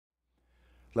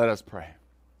Let us pray.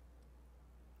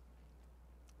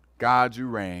 God, you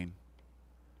reign.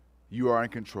 You are in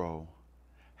control.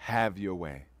 Have your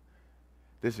way.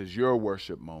 This is your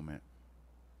worship moment.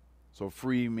 So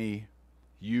free me,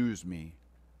 use me,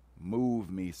 move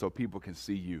me so people can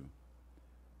see you.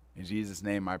 In Jesus'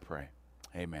 name I pray.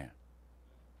 Amen.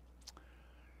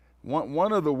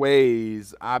 One of the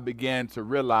ways I began to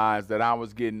realize that I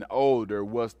was getting older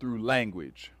was through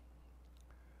language.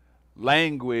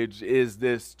 Language is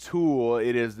this tool,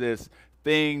 it is this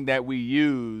thing that we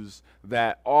use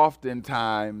that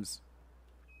oftentimes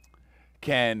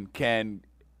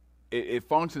it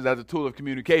functions as a tool of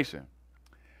communication.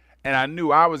 And I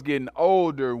knew I was getting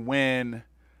older when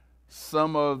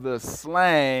some of the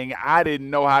slang I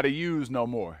didn't know how to use no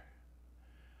more.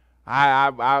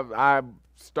 I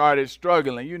started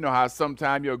struggling. You know how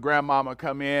sometimes your grandmama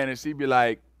come in and she be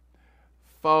like,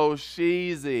 "Faux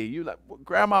cheesy." You like,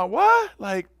 "Grandma, what?"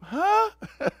 Like, huh?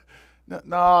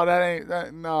 No, that ain't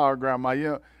that. No,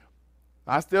 Grandma.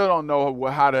 I still don't know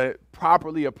how to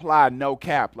properly apply no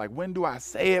cap. Like, when do I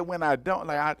say it? When I don't?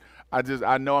 Like,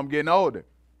 I know I'm getting older.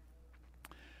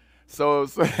 So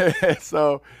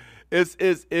so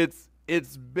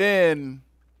it's been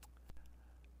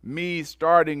me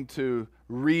starting to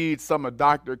read some of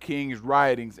Dr. King's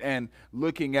writings and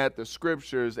looking at the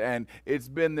scriptures, and it's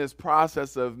been this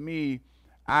process of me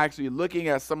actually looking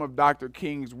at some of Dr.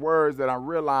 King's words that I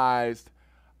realized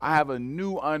I have a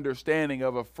new understanding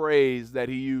of a phrase that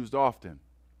he used often.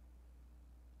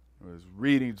 I was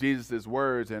reading Jesus'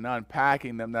 words and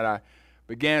unpacking them that I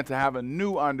began to have a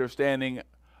new understanding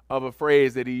of a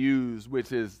phrase that he used,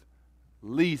 which is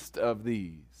least of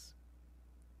these.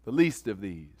 The least of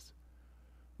these.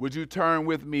 Would you turn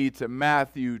with me to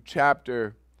Matthew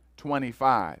chapter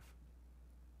 25?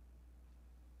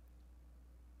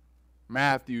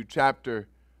 Matthew chapter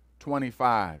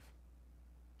 25.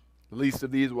 The least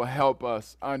of these will help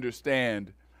us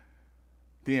understand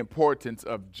the importance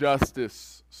of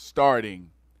justice starting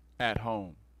at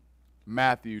home.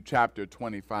 Matthew chapter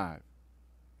 25.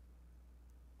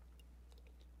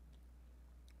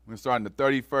 We're going to start in the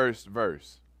 31st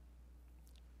verse.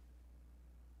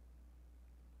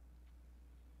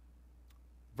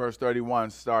 Verse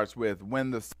 31 starts with,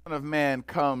 "When the Son of Man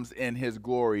comes in his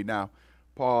glory." Now,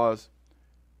 pause.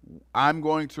 I'm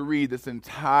going to read this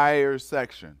entire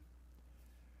section.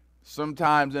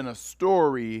 Sometimes in a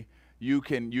story, you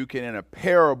can in a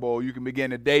parable, you can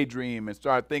begin to daydream and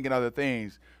start thinking other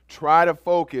things. Try to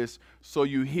focus so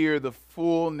you hear the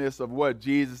fullness of what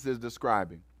Jesus is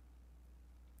describing.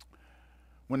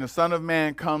 "When the Son of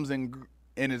Man comes in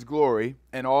his glory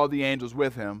and all the angels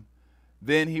with him,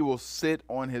 then he will sit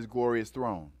on his glorious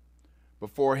throne.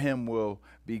 Before him will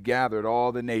be gathered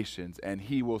all the nations, and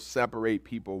he will separate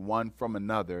people one from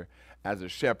another as a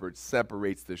shepherd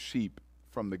separates the sheep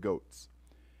from the goats.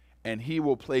 And he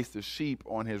will place the sheep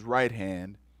on his right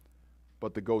hand,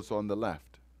 but the goats on the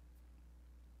left.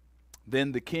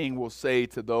 Then the king will say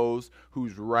to those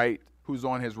who's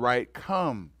on his right,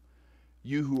 'Come,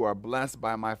 you who are blessed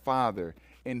by my Father,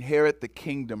 inherit the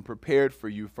kingdom prepared for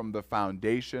you from the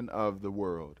foundation of the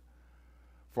world.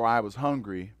 For I was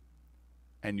hungry,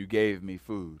 and you gave me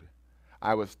food.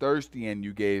 I was thirsty, and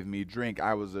you gave me drink.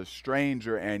 I was a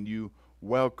stranger, and you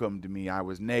welcomed me. I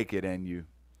was naked, and you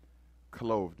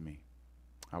clothed me.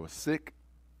 I was sick,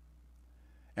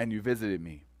 and you visited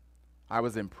me. I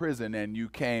was in prison, and you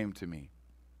came to me.'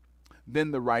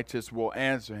 Then the righteous will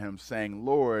answer him, saying,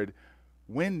 'Lord,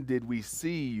 when did we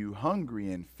see you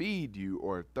hungry and feed you,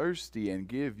 or thirsty and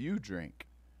give you drink?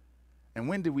 And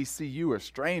when did we see you a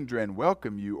stranger and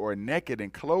welcome you, or naked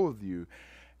and clothe you?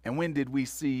 And when did we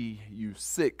see you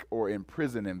sick or in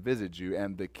prison and visit you?'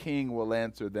 And the king will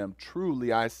answer them,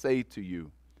 'Truly I say to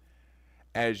you,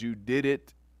 as you did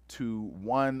it to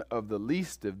one of the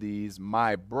least of these,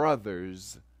 my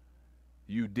brothers,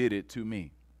 you did it to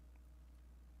me.'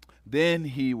 Then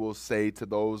he will say to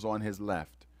those on his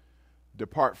left,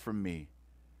 'Depart from me,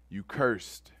 you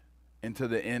cursed, into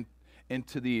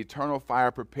the eternal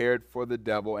fire prepared for the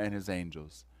devil and his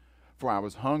angels. For I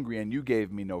was hungry, and you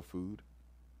gave me no food.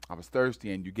 I was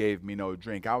thirsty, and you gave me no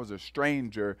drink. I was a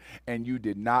stranger, and you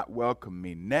did not welcome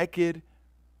me. Naked,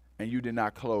 and you did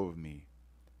not clothe me.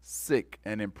 Sick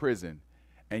and in prison,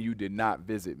 and you did not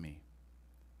visit me.'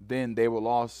 Then they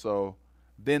also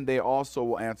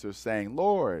will answer, saying,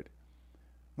 'Lord,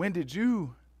 when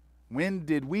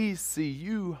did we see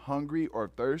you hungry or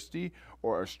thirsty,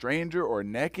 or a stranger, or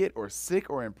naked, or sick,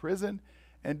 or in prison,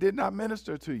 and did not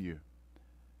minister to you?'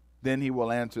 Then he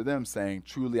will answer them, saying,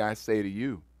 'Truly I say to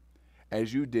you,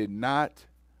 as you did not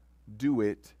do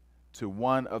it to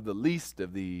one of the least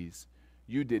of these,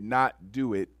 You did not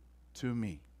do it to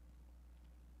me.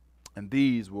 And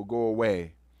these will go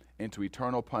away into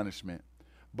eternal punishment,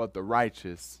 but the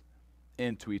righteous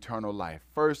into eternal life.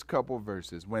 First couple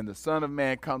verses. When the Son of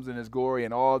Man comes in his glory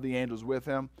and all the angels with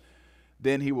him,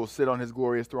 then he will sit on his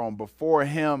glorious throne. Before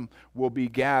him will be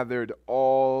gathered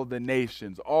all the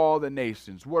nations. All the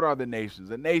nations. What are the nations?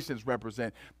 The nations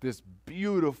represent this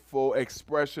beautiful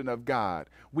expression of God.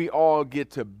 We all get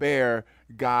to bear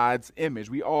God's image.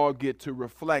 We all get to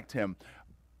reflect him.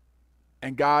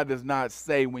 And God does not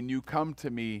say, when you come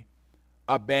to me,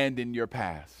 abandon your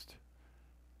past.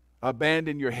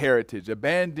 Abandon your heritage,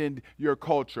 abandon your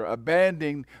culture,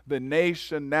 abandon the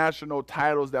national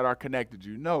titles that are connected to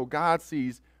you. No, God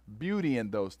sees beauty in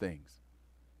those things.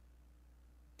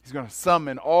 He's going to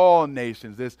summon all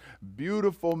nations, this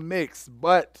beautiful mix.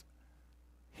 But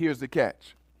here's the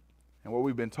catch. And what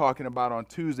we've been talking about on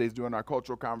Tuesdays during our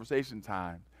cultural conversation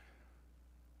time.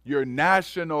 Your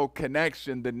national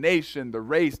connection, the nation, the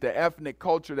race, the ethnic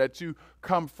culture that you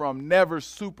come from never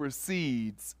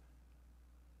supersedes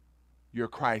your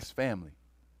Christ family.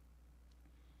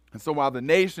 And so while the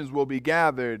nations will be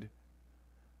gathered,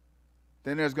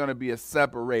 then there's going to be a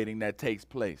separating that takes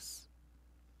place.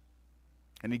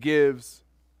 And he gives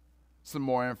some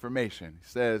more information. He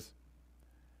says,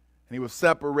 and he will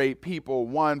separate people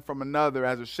one from another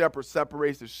as a shepherd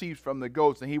separates the sheep from the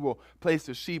goats, and he will place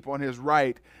the sheep on his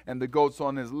right and the goats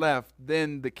on his left.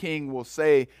 Then the king will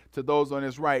say to those on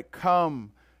his right,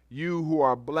 come, you who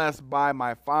are blessed by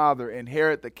my Father,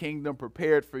 inherit the kingdom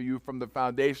prepared for you from the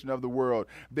foundation of the world.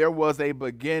 There was a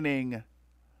beginning,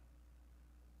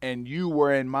 and you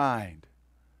were in mind.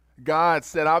 God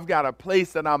said, I've got a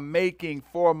place that I'm making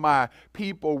for my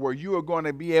people where you are going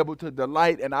to be able to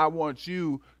delight, and I want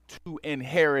you to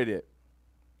inherit it.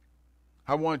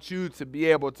 I want you to be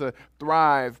able to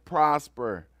thrive,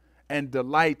 prosper, and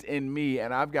delight in me,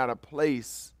 and I've got a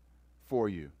place for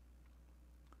you.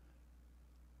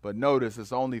 But notice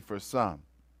it's only for some.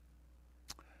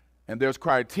 And there's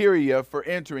criteria for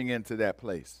entering into that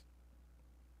place.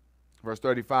 Verse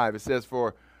 35, it says,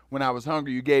 for when I was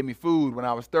hungry, you gave me food. When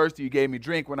I was thirsty, you gave me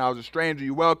drink. When I was a stranger,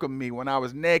 you welcomed me. When I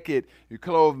was naked, you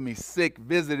clothed me. Sick,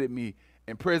 visited me.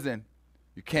 In prison,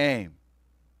 you came.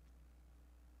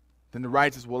 Then the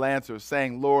righteous will answer,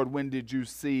 saying, Lord, when did we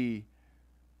see you?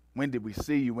 When did we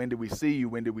see you? When did we see you?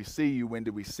 When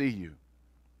did we see you?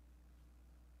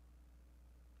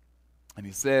 And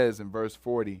he says in verse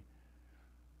 40,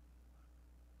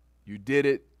 you did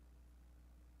it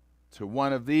to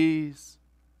one of these,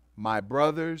 my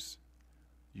brothers,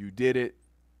 you did it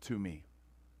to me.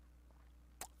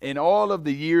 In all of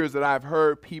the years that I've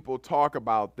heard people talk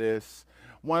about this,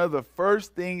 one of the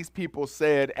first things people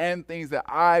said and things that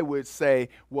I would say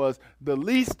was, the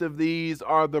least of these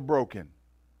are the broken.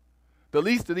 The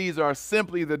least of these are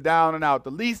simply the down and out.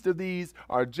 The least of these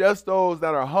are just those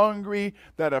that are hungry,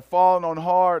 that have fallen on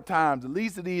hard times. The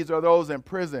least of these are those in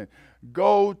prison.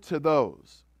 Go to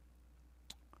those.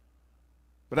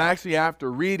 But actually,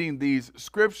 after reading these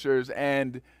scriptures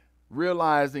and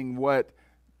realizing what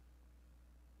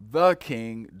the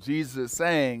King, Jesus, is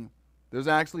saying, there's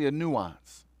actually a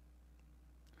nuance.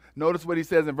 Notice what he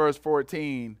says in verse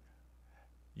 14.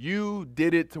 You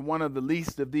did it to one of the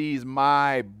least of these,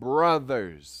 my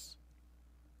brothers.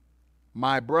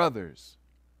 My brothers.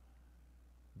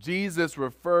 Jesus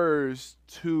refers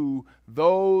to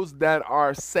those that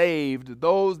are saved,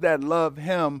 those that love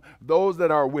him, those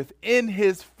that are within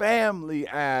his family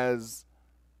as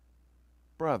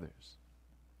brothers.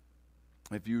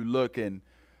 If you look in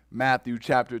Matthew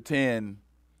chapter 10,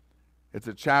 it's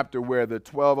a chapter where the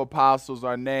 12 apostles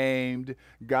are named.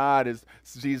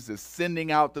 Jesus is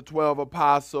sending out the 12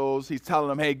 apostles. He's telling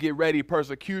them, hey, get ready.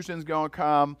 Persecution's going to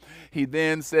come. He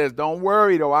then says, don't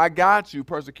worry, though. I got you.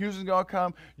 Persecution's going to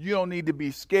come. You don't need to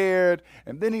be scared.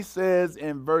 And then he says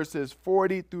in verses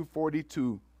 40 through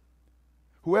 42,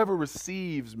 whoever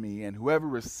receives me and whoever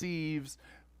receives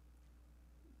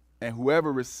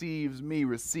me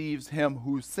receives him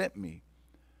who sent me.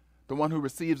 The one who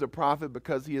receives a prophet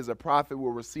because he is a prophet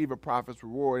will receive a prophet's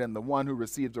reward, and the one who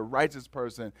receives a righteous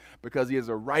person because he is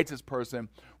a righteous person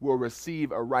will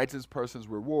receive a righteous person's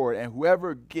reward. And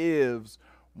whoever gives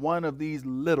one of these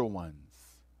little ones,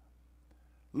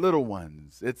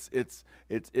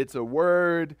 it's a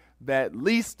word that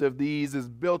least of these is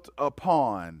built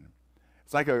upon.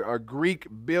 It's like a Greek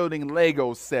building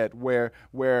Lego set where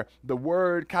the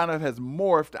word kind of has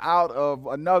morphed out of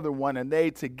another one, and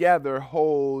they together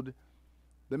hold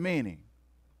the meaning.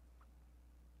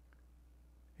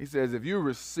 He says, if you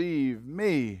receive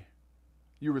me,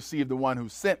 you receive the one who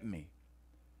sent me.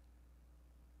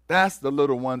 That's the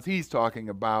little ones he's talking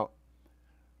about.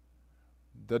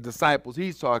 the disciples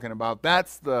he's talking about,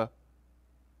 that's the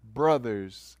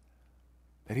brothers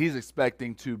that he's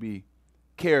expecting to be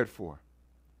cared for.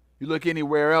 You look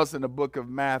anywhere else in the book of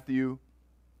Matthew,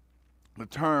 the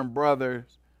term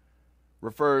brothers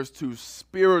refers to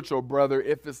spiritual brother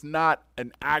if it's not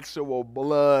an actual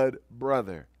blood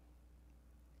brother.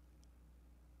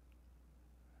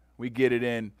 We get it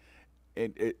in,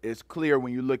 it's clear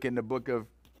when you look in the book of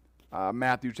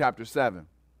Matthew chapter 7.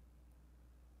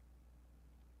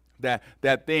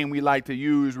 That thing we like to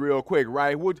use real quick,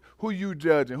 right? Who you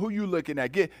judging? Who you looking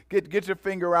at? Get your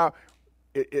finger out.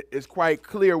 It's quite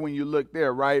clear when you look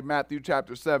there, right? Matthew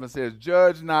chapter 7 says,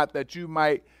 "Judge not that you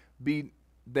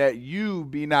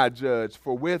be not judged.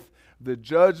 For with the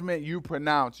judgment you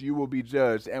pronounce, you will be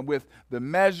judged. And with the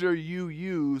measure you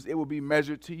use, it will be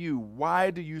measured to you.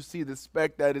 Why do you see the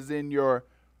speck that is in your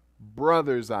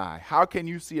brother's eye?" How can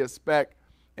you see a speck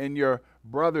in your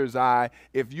brother's eye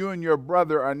if you and your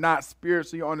brother are not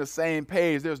spiritually on the same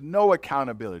page? There's no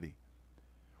accountability.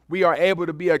 We are able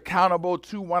to be accountable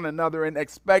to one another and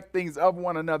expect things of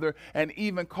one another and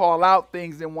even call out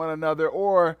things in one another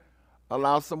or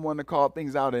allow someone to call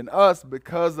things out in us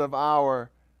because of our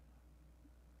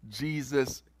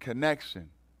Jesus connection.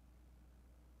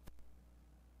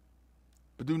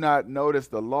 But do not notice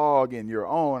the log in your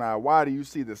own eye. Why do you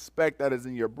see the speck that is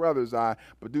in your brother's eye,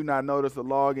 but do not notice the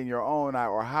log in your own eye?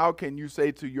 Or how can you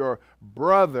say to your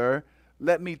brother,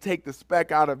 "Let me take the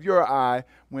speck out of your eye,"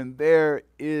 when there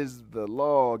is the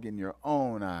log in your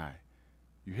own eye?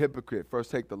 You hypocrite, first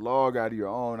take the log out of your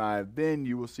own eye, then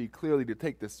you will see clearly to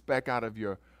take the speck out of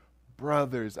your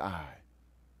brother's eye.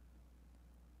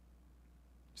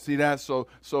 See that? So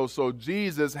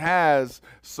Jesus has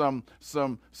some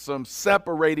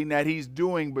separating that he's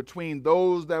doing between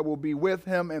those that will be with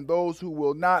him and those who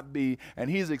will not be. And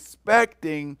he's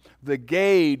expecting the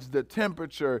gauge, the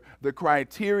temperature, the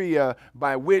criteria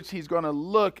by which he's going to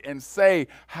look and say,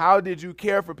 how did you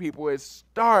care for people? It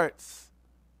starts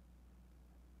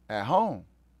at home.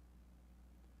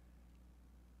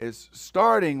 It's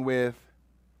starting with,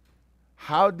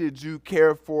 how did you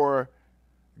care for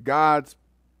God's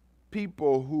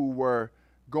people who were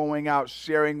going out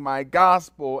sharing my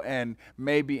gospel and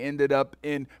maybe ended up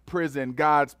in prison?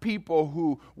 God's people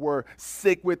who were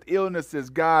sick with illnesses.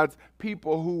 God's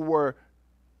people who were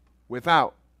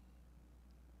without.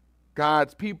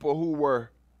 God's people who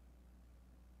were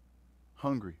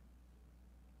hungry.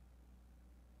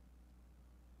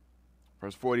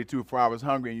 Verse 42, "For I was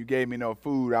hungry and you gave me no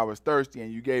food. I was thirsty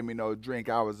and you gave me no drink.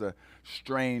 I was a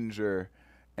stranger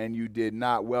and you did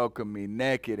not welcome me,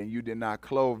 naked and you did not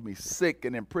clothe me, sick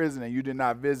and in prison and you did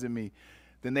not visit me."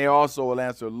 Then they also will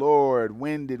answer, "Lord,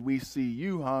 when did we see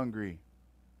you hungry?"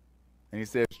 And he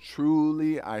says,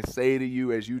 "Truly I say to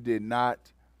you, as you did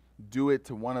not do it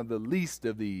to one of the least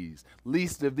of these."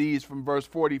 Least of these from verse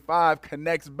 45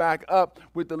 connects back up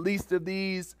with the least of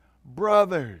these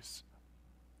brothers.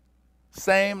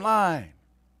 Same line.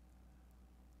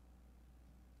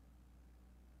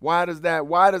 Why does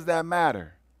that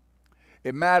matter?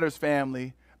 It matters,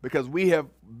 family, because we have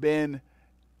been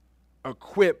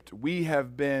equipped. We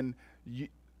have been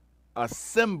a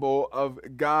symbol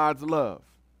of God's love.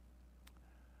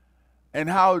 And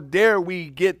how dare we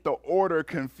get the order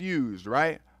confused,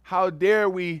 right? How dare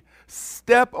we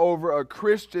step over a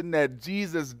Christian that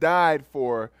Jesus died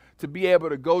for to be able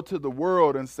to go to the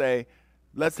world and say,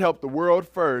 "Let's help the world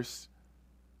first.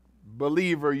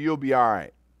 Believer, you'll be all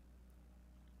right."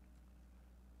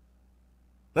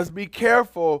 Let's be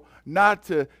careful not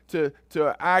to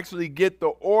actually get the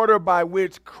order by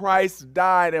which Christ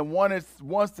died and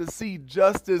wants to see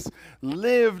justice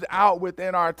lived out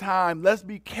within our time. Let's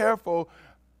be careful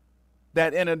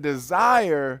that in a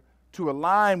desire to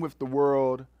align with the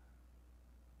world,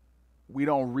 we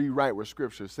don't rewrite what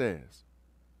Scripture says.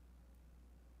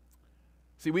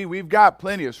 See, we've got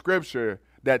plenty of Scripture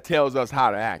that tells us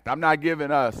how to act. I'm not giving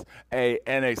us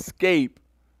an escape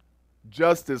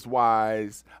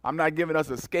justice-wise. I'm not giving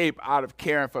us escape out of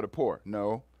caring for the poor.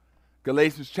 No.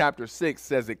 Galatians chapter 6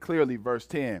 says it clearly, verse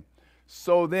 10.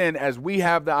 "So then, as we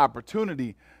have the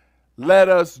opportunity, let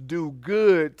us do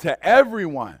good to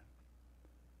everyone."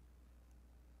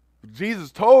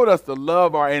 Jesus told us to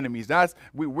love our enemies.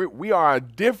 We are a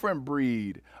different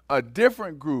breed, a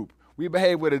different group. We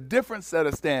behave with a different set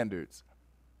of standards.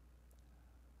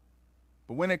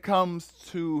 But when it comes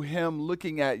to him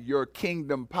looking at your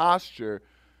kingdom posture,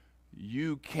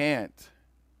 you can't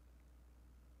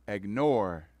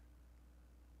ignore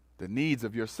the needs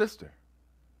of your sister.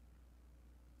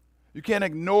 You can't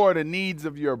ignore the needs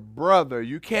of your brother.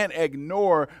 You can't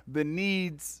ignore the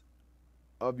needs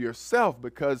of yourself,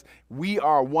 because we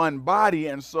are one body.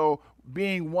 And so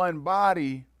being one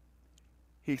body,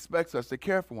 he expects us to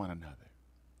care for one another.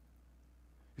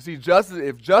 You see,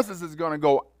 if justice is going to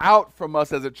go out from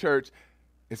us as a church,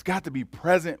 it's got to be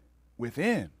present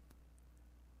within.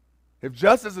 If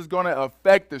justice is going to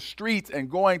affect the streets and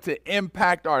going to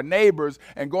impact our neighbors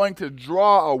and going to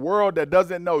draw a world that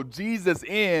doesn't know Jesus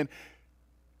in,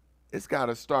 it's got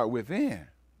to start within.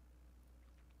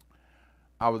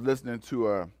 I was listening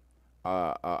to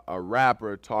a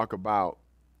rapper talk about,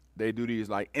 they do these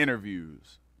like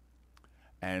interviews.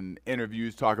 And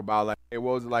interviews talk about like, hey,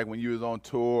 what was it like when you was on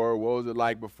tour? What was it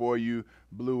like before you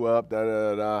blew up? Da, da,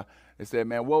 da, da. They said,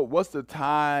 man, what's the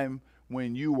time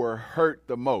when you were hurt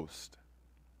the most?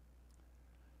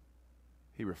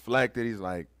 He reflected. He's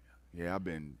like, yeah, I've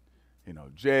been,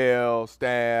 jail,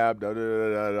 stabbed, da, da,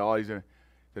 da, da, all these. So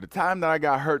the time that I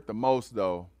got hurt the most,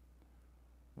 though,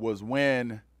 was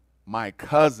when my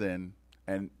cousin,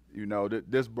 and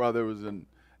this brother was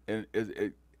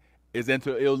is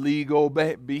into illegal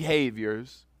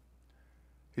behaviors.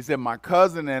 He said, my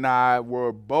cousin and I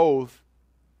were both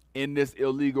in this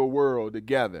illegal world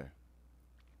together.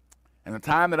 And the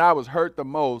time that I was hurt the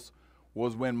most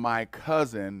was when my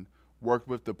cousin worked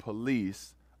with the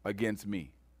police against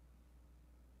me.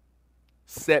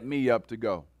 Set me up to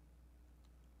go.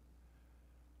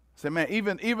 I said, man,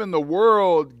 even the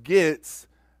world gets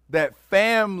that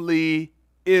family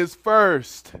is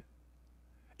first.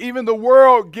 Even the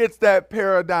world gets that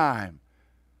paradigm.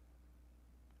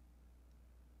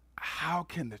 How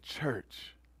can the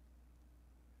church,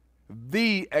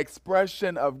 the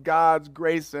expression of God's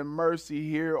grace and mercy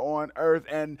here on earth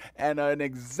and an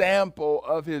example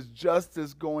of his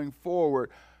justice going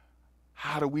forward,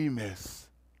 how do we miss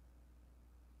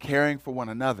caring for one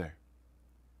another?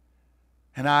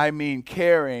 And I mean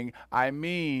caring, I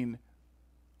mean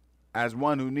as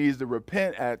one who needs to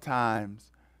repent at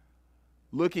times,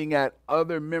 looking at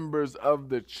other members of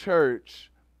the church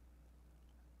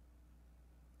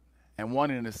and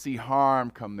wanting to see harm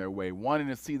come their way, wanting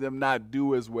to see them not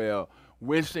do as well,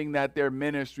 wishing that their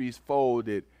ministries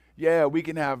folded. Yeah, we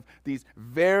can have these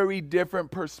very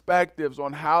different perspectives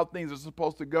on how things are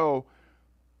supposed to go,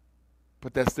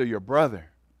 but that's still your brother.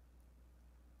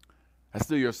 That's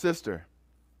still your sister.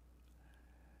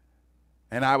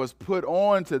 And I was put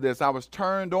on to this. I was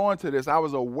turned on to this. I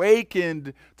was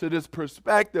awakened to this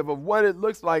perspective of what it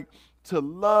looks like to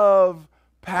love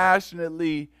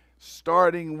passionately,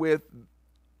 starting with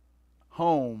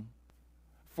home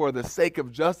for the sake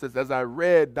of justice, as I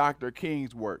read Dr.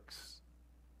 King's works.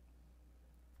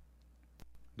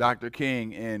 Dr.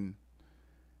 King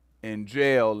in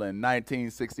jail in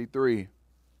 1963,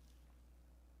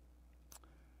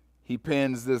 he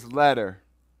pens this letter.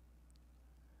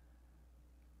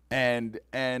 And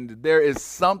there is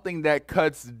something that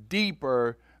cuts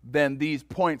deeper than these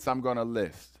points I'm going to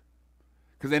list.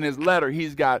 Because in his letter,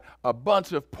 he's got a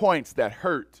bunch of points that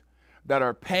hurt, that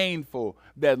are painful,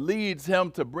 that leads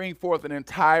him to bring forth an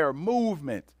entire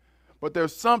movement. But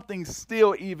there's something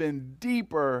still even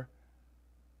deeper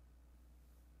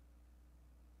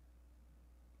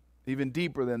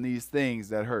than these things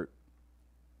that hurt.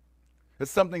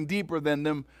 It's something deeper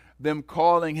than them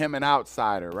calling him an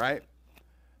outsider, right?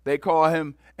 They call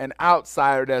him an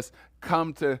outsider that's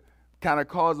come to kind of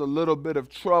cause a little bit of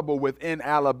trouble within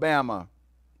Alabama.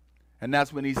 And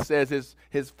that's when he says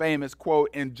his famous quote,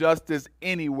 "Injustice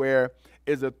anywhere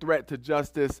is a threat to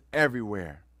justice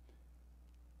everywhere."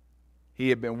 He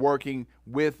had been working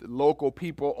with local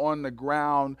people on the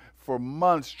ground for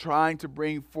months trying to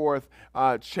bring forth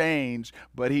change.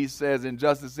 But he says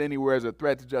injustice anywhere is a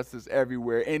threat to justice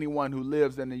everywhere. Anyone who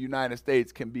lives in the United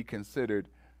States can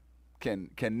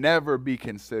never be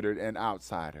considered an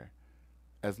outsider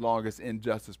as long as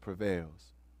injustice prevails.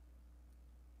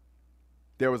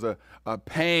 There was a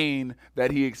pain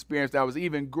that he experienced that was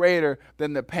even greater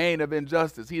than the pain of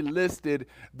injustice. He listed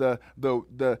the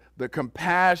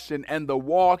compassion and the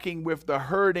walking with the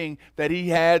hurting that he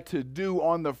had to do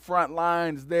on the front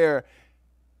lines there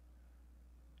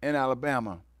in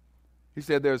Alabama. He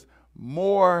said there's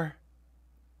more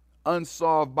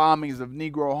unsolved bombings of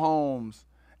Negro homes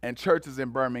and churches in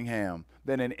Birmingham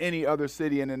than in any other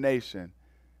city in the nation.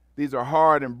 These are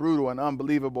hard and brutal and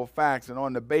unbelievable facts, and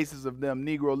on the basis of them,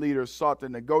 Negro leaders sought to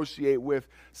negotiate with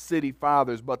city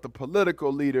fathers, but the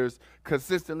political leaders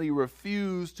consistently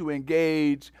refused to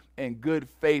engage in good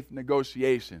faith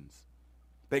negotiations.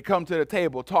 They come to the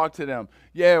table, talk to them,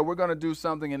 yeah, we're going to do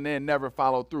something, and then never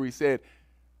follow through. He said,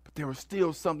 but there was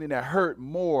still something that hurt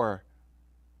more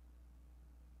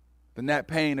than that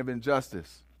pain of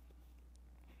injustice.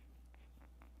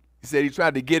 He said he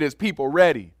tried to get his people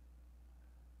ready.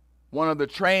 One of the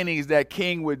trainings that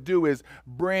King would do is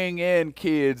bring in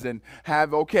kids and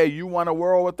have, okay, you want a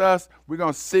world with us? We're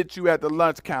going to sit you at the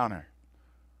lunch counter.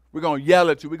 We're going to yell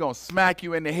at you. We're going to smack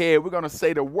you in the head. We're going to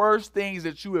say the worst things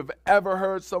that you have ever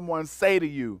heard someone say to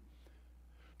you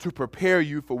to prepare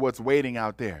you for what's waiting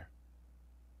out there.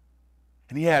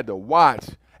 And he had to watch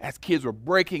as kids were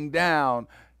breaking down,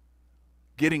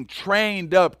 getting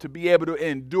trained up to be able to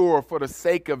endure for the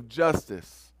sake of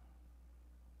justice.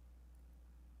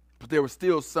 But there was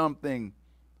still something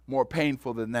more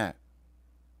painful than that.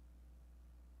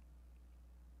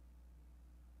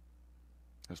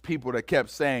 There's people that kept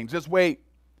saying, just wait.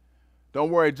 Don't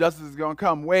worry, justice is going to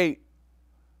come. Wait.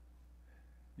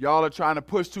 Y'all are trying to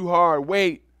push too hard.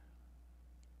 Wait.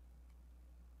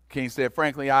 King said,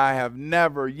 frankly, I have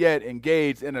never yet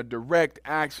engaged in a direct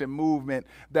action movement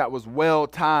that was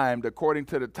well-timed according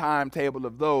to the timetable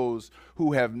of those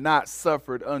who have not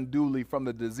suffered unduly from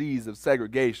the disease of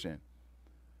segregation.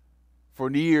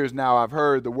 For years now, I've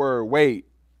heard the word wait.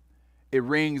 It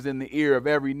rings in the ear of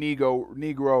every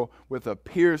Negro with a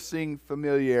piercing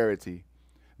familiarity.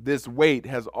 This wait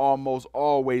has almost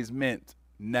always meant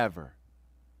never.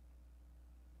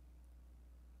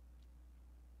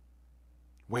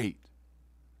 Wait.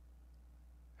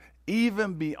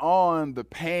 Even beyond the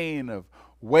pain of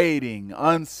waiting,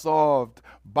 unsolved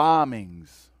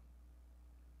bombings,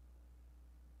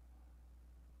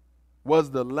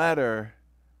 was the letter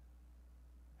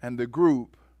and the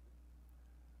group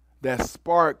that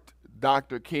sparked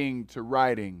Dr. King to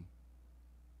writing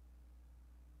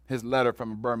his letter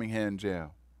from a Birmingham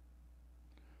jail.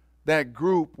 That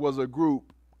group was a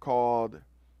group who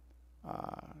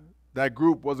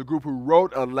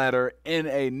wrote a letter in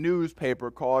a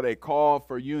newspaper called A Call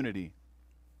for Unity.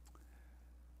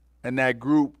 And that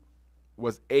group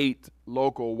was 8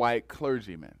 local white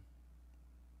clergymen,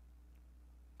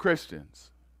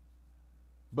 Christians,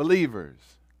 believers.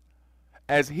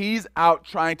 As he's out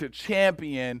trying to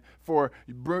champion for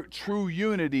true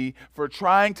unity, for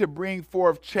trying to bring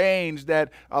forth change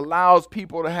that allows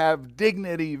people to have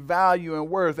dignity, value, and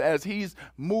worth, as he's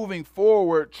moving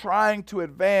forward, trying to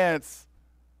advance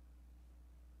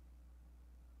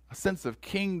a sense of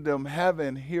kingdom,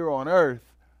 heaven here on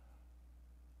earth,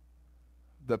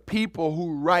 the people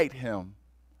who write him,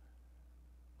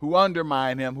 who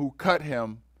undermine him, who cut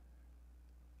him,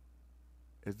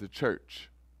 is the church.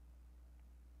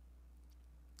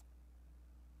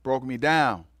 Broke me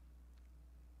down,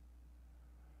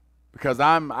 because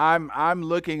I'm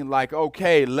looking like,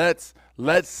 okay, let's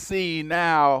see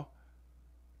now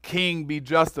King be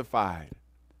justified.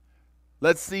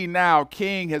 Let's see now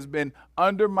King has been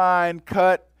undermined,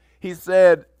 cut. He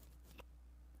said,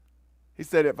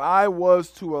 if I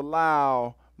was to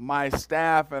allow my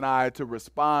staff and I to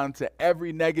respond to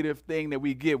every negative thing that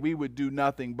we get, we would do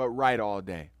nothing but write all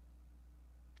day.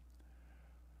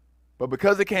 But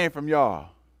because it came from y'all,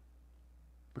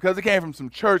 because it came from some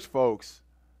church folks,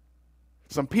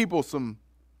 some people, some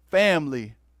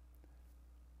family,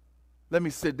 let me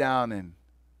sit down and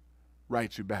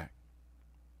write you back.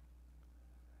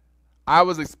 I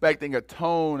was expecting a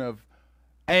tone of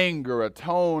anger, a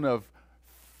tone of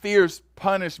fierce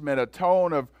punishment, a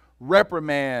tone of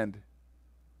reprimand.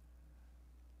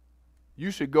 You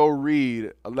should go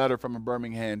read a letter from a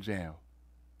Birmingham jail.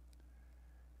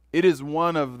 It is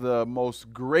one of the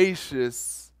most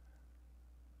gracious,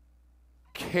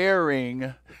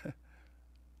 caring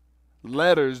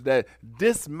letters that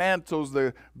dismantles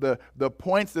the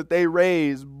points that they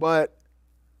raise, but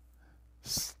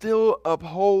still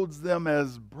upholds them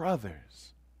as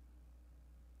brothers.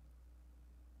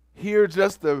 Hear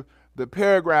just the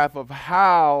paragraph of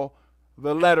how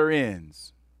the letter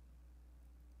ends.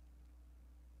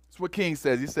 That's what King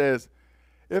says. He says,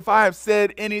 if I have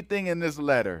said anything in this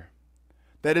letter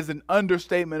that is an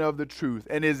understatement of the truth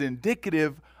and is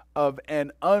indicative of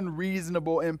an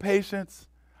unreasonable impatience,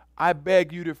 I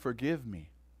beg you to forgive me.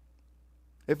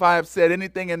 If I have said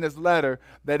anything in this letter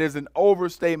that is an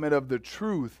overstatement of the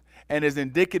truth and is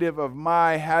indicative of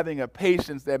my having a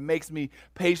patience that makes me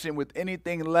patient with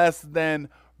anything less than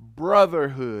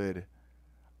brotherhood,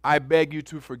 I beg you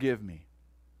to forgive me.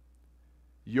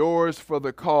 Yours for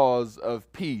the cause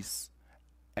of peace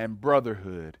and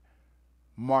brotherhood,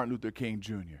 Martin Luther King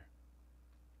Jr.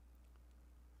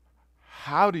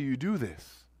 How do you do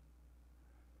this?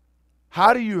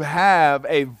 How do you have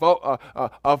a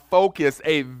focus,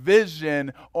 a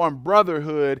vision on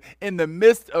brotherhood in the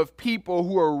midst of people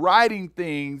who are writing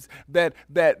things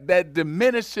that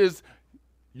diminishes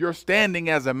your standing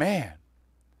as a man?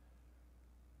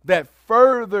 that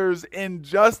furthers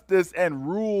injustice and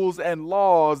rules and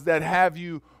laws that have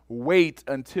you wait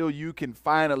until you can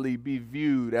finally be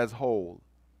viewed as whole.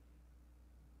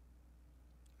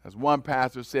 As one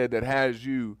pastor said, that has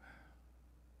you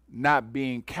not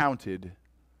being counted,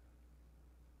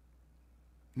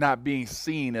 not being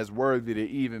seen as worthy to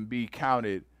even be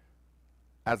counted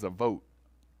as a vote.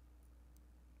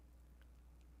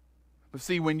 But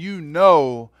see, when you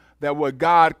know that what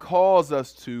God calls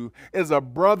us to is a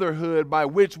brotherhood by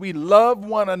which we love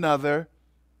one another,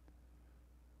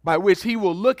 by which he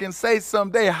will look and say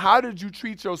someday, how did you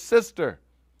treat your sister?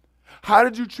 How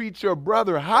did you treat your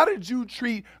brother? How did you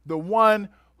treat the one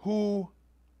who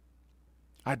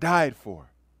I died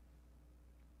for?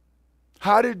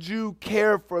 How did you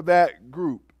care for that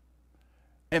group?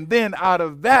 And then out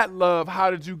of that love, how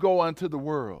did you go unto the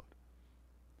world?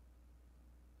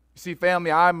 You see,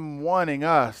 family, I'm wanting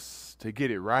us to get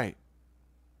it right.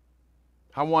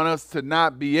 I want us to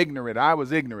not be ignorant. I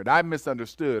was ignorant. I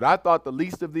misunderstood. I thought the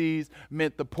least of these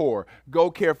meant the poor.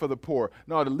 Go care for the poor.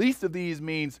 No, the least of these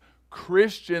means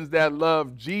Christians that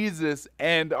love Jesus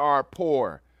and are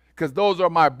poor, because those are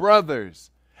my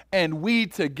brothers. And we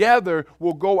together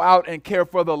will go out and care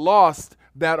for the lost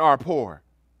that are poor.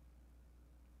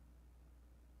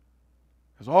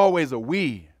 There's always a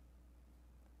we,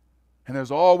 and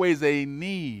there's always a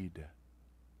need.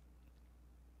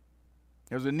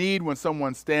 There's a need when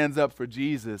someone stands up for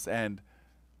Jesus and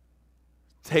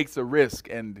takes a risk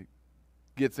and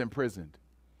gets imprisoned.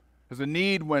 There's a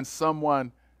need when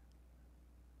someone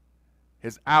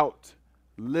is out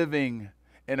living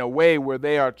in a way where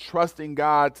they are trusting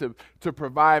God to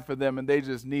provide for them and they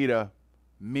just need a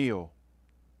meal.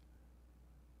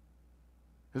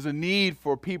 There's a need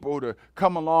for people to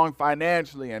come along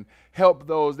financially and help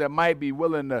those that might be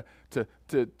willing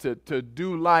to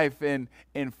do life in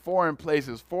foreign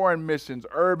places, foreign missions,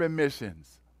 urban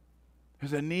missions.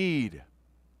 There's a need.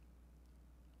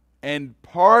 And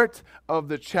part of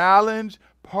the challenge,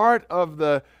 part of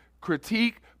the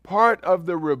critique, part of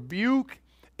the rebuke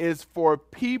is for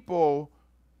people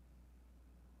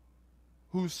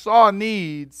who saw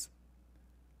needs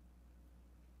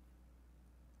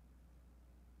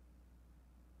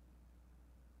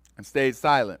and stayed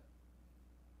silent.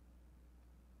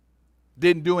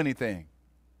 Didn't do anything.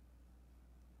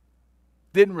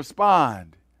 Didn't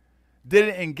respond.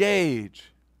 Didn't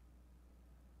engage.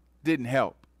 Didn't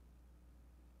help.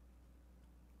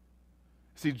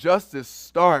 See, justice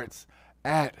starts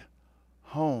at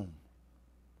home.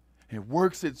 It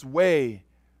works its way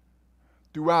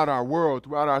throughout our world,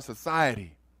 throughout our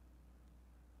society.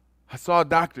 I saw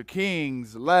Dr.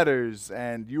 King's letters,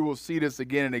 and you will see this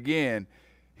again and again.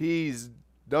 He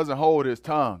doesn't hold his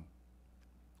tongue.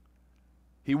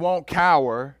 He won't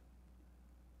cower.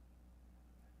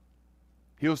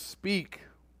 He'll speak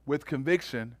with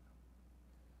conviction,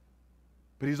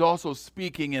 but he's also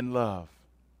speaking in love.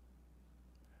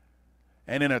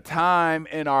 And in a time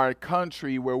in our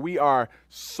country where we are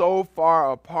so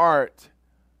far apart,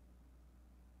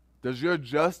 does your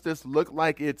justice look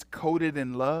like it's coated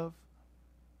in love?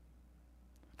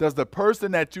 Does the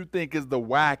person that you think is the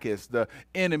wackest, the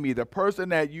enemy, the person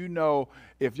that you know,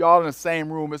 if y'all in the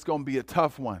same room, it's going to be a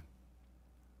tough one?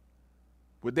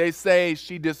 Would they say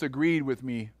she disagreed with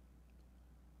me,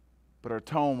 but her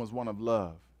tone was one of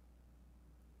love?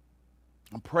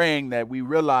 I'm praying that we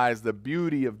realize the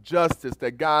beauty of justice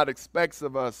that God expects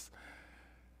of us,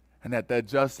 and that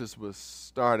justice will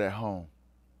start at home.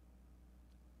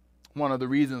 One of the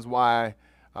reasons why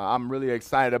I'm really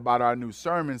excited about our new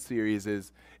sermon series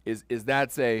is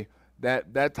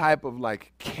that type of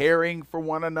like caring for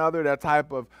one another, that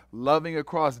type of loving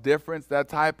across difference, that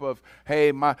type of,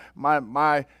 hey, my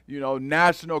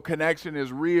national connection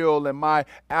is real and my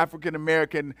African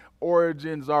American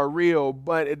origins are real,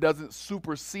 but it doesn't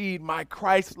supersede my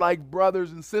Christ-like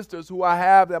brothers and sisters who I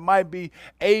have that might be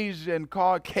Asian,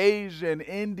 Caucasian,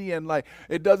 Indian. Like,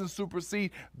 it doesn't supersede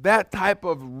that type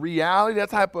of reality, that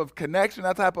type of connection,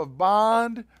 that type of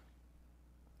bond.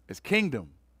 It's kingdom.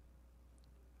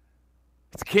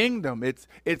 It's kingdom.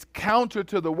 It's counter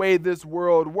to the way this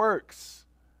world works.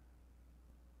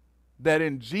 That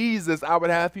in Jesus, I would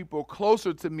have people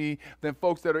closer to me than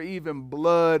folks that are even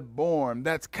blood born.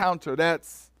 That's counter.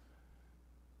 That's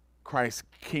Christ's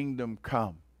kingdom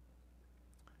come.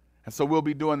 And so we'll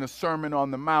be doing the Sermon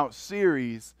on the Mount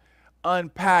series,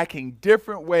 unpacking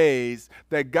different ways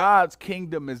that God's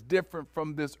kingdom is different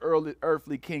from this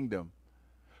earthly kingdom,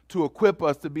 to equip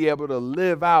us to be able to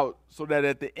live out so that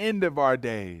at the end of our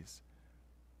days,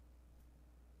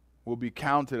 we'll be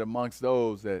counted amongst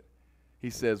those that he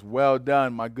says, well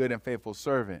done, my good and faithful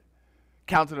servant.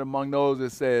 counted among those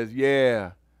that says,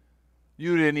 yeah,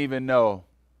 you didn't even know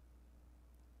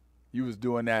you was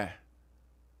doing that.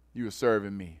 You were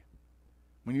serving me.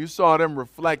 When you saw them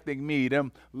reflecting me,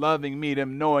 them loving me,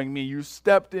 them knowing me, you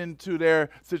stepped into their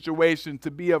situation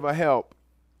to be of a help.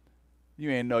 You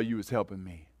ain't know you was helping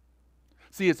me.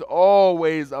 See, it's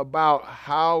always about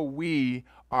how we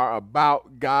are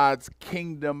about God's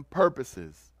kingdom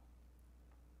purposes.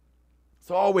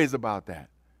 It's always about that.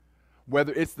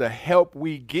 Whether it's the help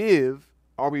we give,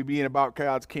 are we being about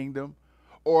God's kingdom?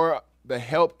 Or the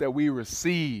help that we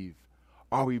receive,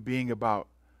 are we being about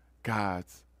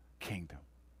God's kingdom?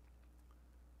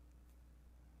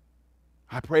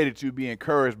 I pray that you be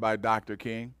encouraged by Dr.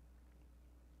 King.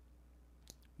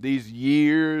 These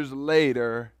years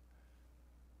later,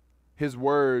 his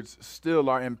words still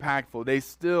are impactful. They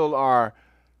still are,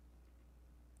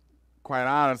 quite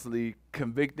honestly,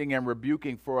 convicting and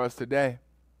rebuking for us today.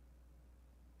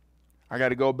 I got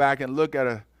to go back and look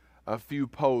at a few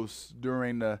posts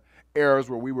during the eras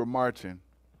where we were marching.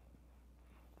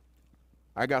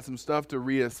 I got some stuff to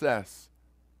reassess.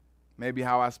 Maybe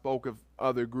how I spoke of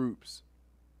other groups.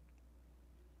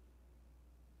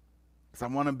 Because I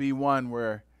want to be one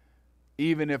where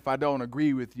even if I don't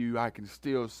agree with you, I can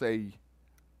still say,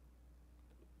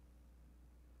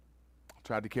 I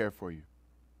tried to care for you.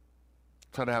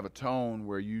 Try to have a tone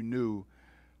where you knew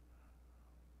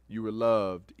you were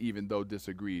loved even though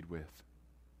disagreed with.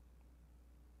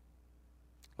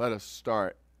 Let us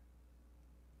start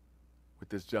with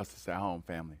this Justice at Home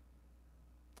family.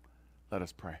 Let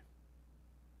us pray.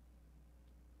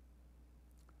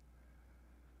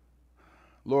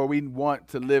 Lord, we want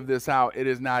to live this out. It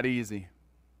is not easy.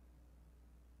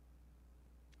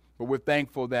 But we're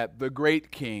thankful that the great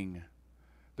King,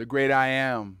 the great I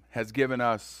Am, has given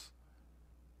us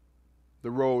the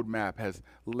roadmap, has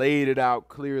laid it out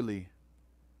clearly.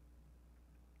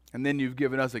 And then you've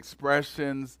given us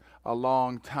expressions a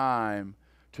long time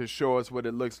to show us what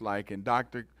it looks like. And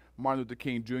Dr. Martin Luther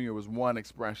King Jr. was one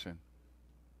expression.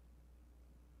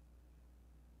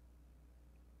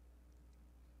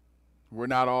 We're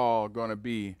not all going to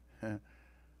be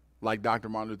like Dr.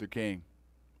 Martin Luther King.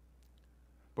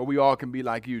 But we all can be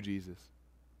like you, Jesus.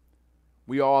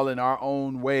 We all in our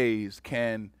own ways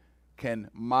can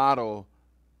model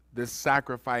this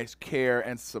sacrifice, care,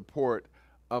 and support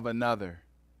of another.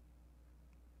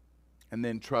 And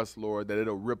then trust, Lord, that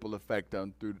it'll ripple effect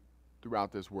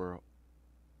throughout this world.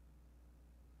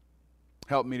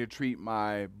 Help me to treat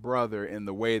my brother in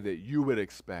the way that you would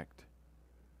expect.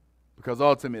 Because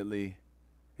ultimately,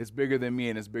 it's bigger than me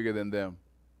and it's bigger than them.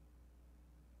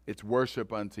 It's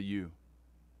worship unto you.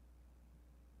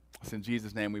 It's in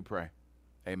Jesus' name we pray.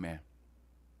 Amen.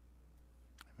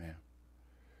 Amen.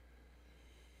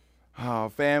 Oh,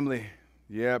 family.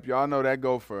 Yep, y'all know that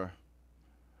go for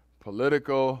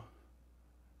political,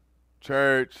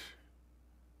 church,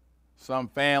 some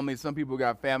family. Some people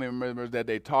got family members that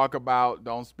they talk about,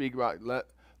 don't speak about.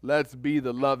 Let's be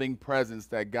the loving presence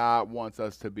that God wants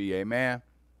us to be. Amen?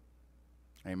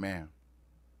 Amen.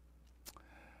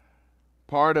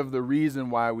 Part of the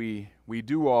reason why we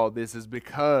do all this is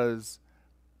because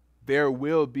there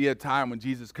will be a time when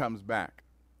Jesus comes back.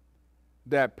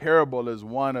 That parable is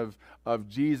one of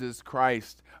Jesus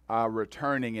Christ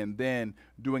returning and then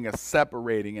doing a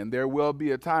separating. And there will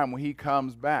be a time when he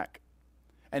comes back.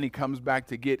 And he comes back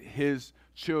to get his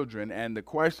children. And the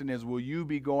question is, will you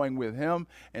be going with him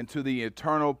into the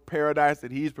eternal paradise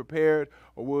that he's prepared,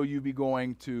 or will you be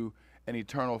going to an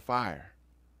eternal fire?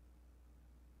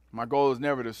 My goal is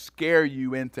never to scare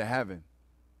you into heaven.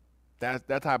 That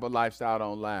type of lifestyle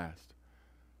don't last.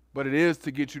 But it is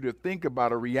to get you to think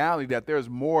about a reality that there's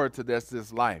more to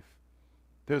this life.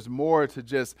 There's more to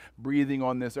just breathing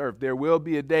on this earth. There will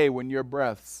be a day when your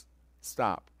breaths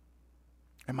stop.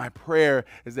 And my prayer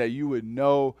is that you would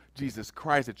know Jesus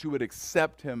Christ, that you would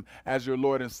accept him as your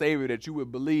Lord and Savior, that you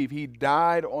would believe he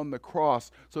died on the cross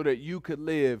so that you could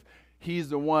live. He's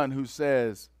the one who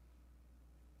says,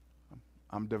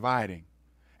 I'm dividing.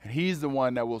 And he's the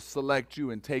one that will select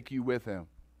you and take you with him.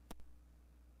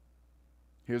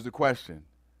 Here's the question.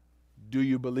 Do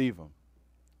you believe him?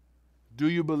 Do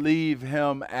you believe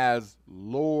him as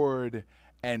Lord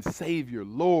and Savior,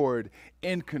 Lord,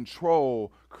 in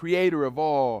control, creator of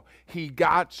all? He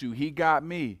got you. He got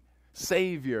me.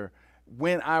 Savior,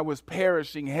 when I was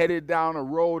perishing, headed down a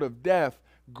road of death,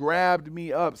 grabbed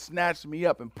me up, snatched me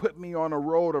up, and put me on a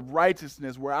road of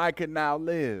righteousness where I can now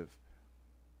live.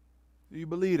 Do you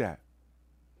believe that?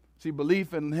 See,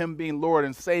 belief in him being Lord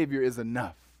and Savior is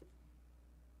enough.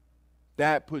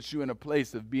 That puts you in a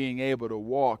place of being able to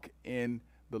walk in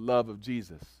the love of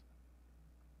Jesus.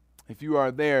 If you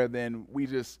are there, then we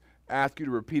just ask you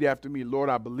to repeat after me. Lord,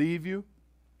 I believe you.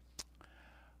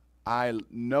 I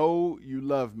know you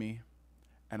love me,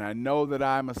 and I know that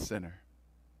I'm a sinner.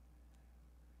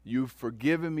 You've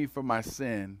forgiven me for my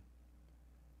sin.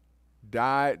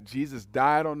 Jesus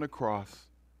died on the cross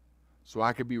so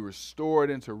I could be restored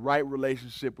into right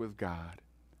relationship with God,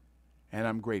 and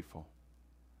I'm grateful.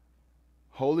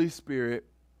 Holy Spirit,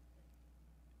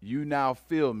 you now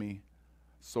fill me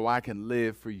so I can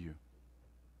live for you.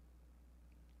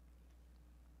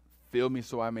 Fill me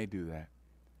so I may do that.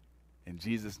 In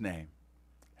Jesus' name,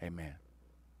 amen.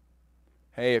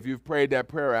 Hey, if you've prayed that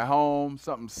prayer at home,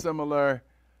 something similar,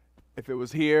 if it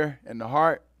was here in the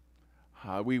heart,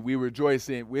 we rejoice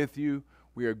with you.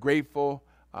 We are grateful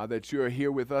that you are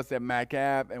here with us at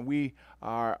MacAb, and we're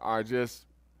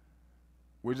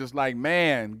just like,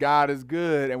 man, God is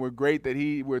good, and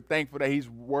we're thankful that he's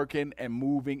working and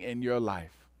moving in your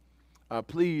life.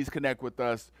 Please connect with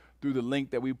us through the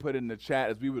link that we put in the chat,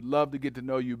 as we would love to get to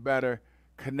know you better,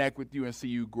 connect with you, and see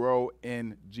you grow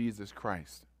in Jesus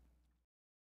Christ.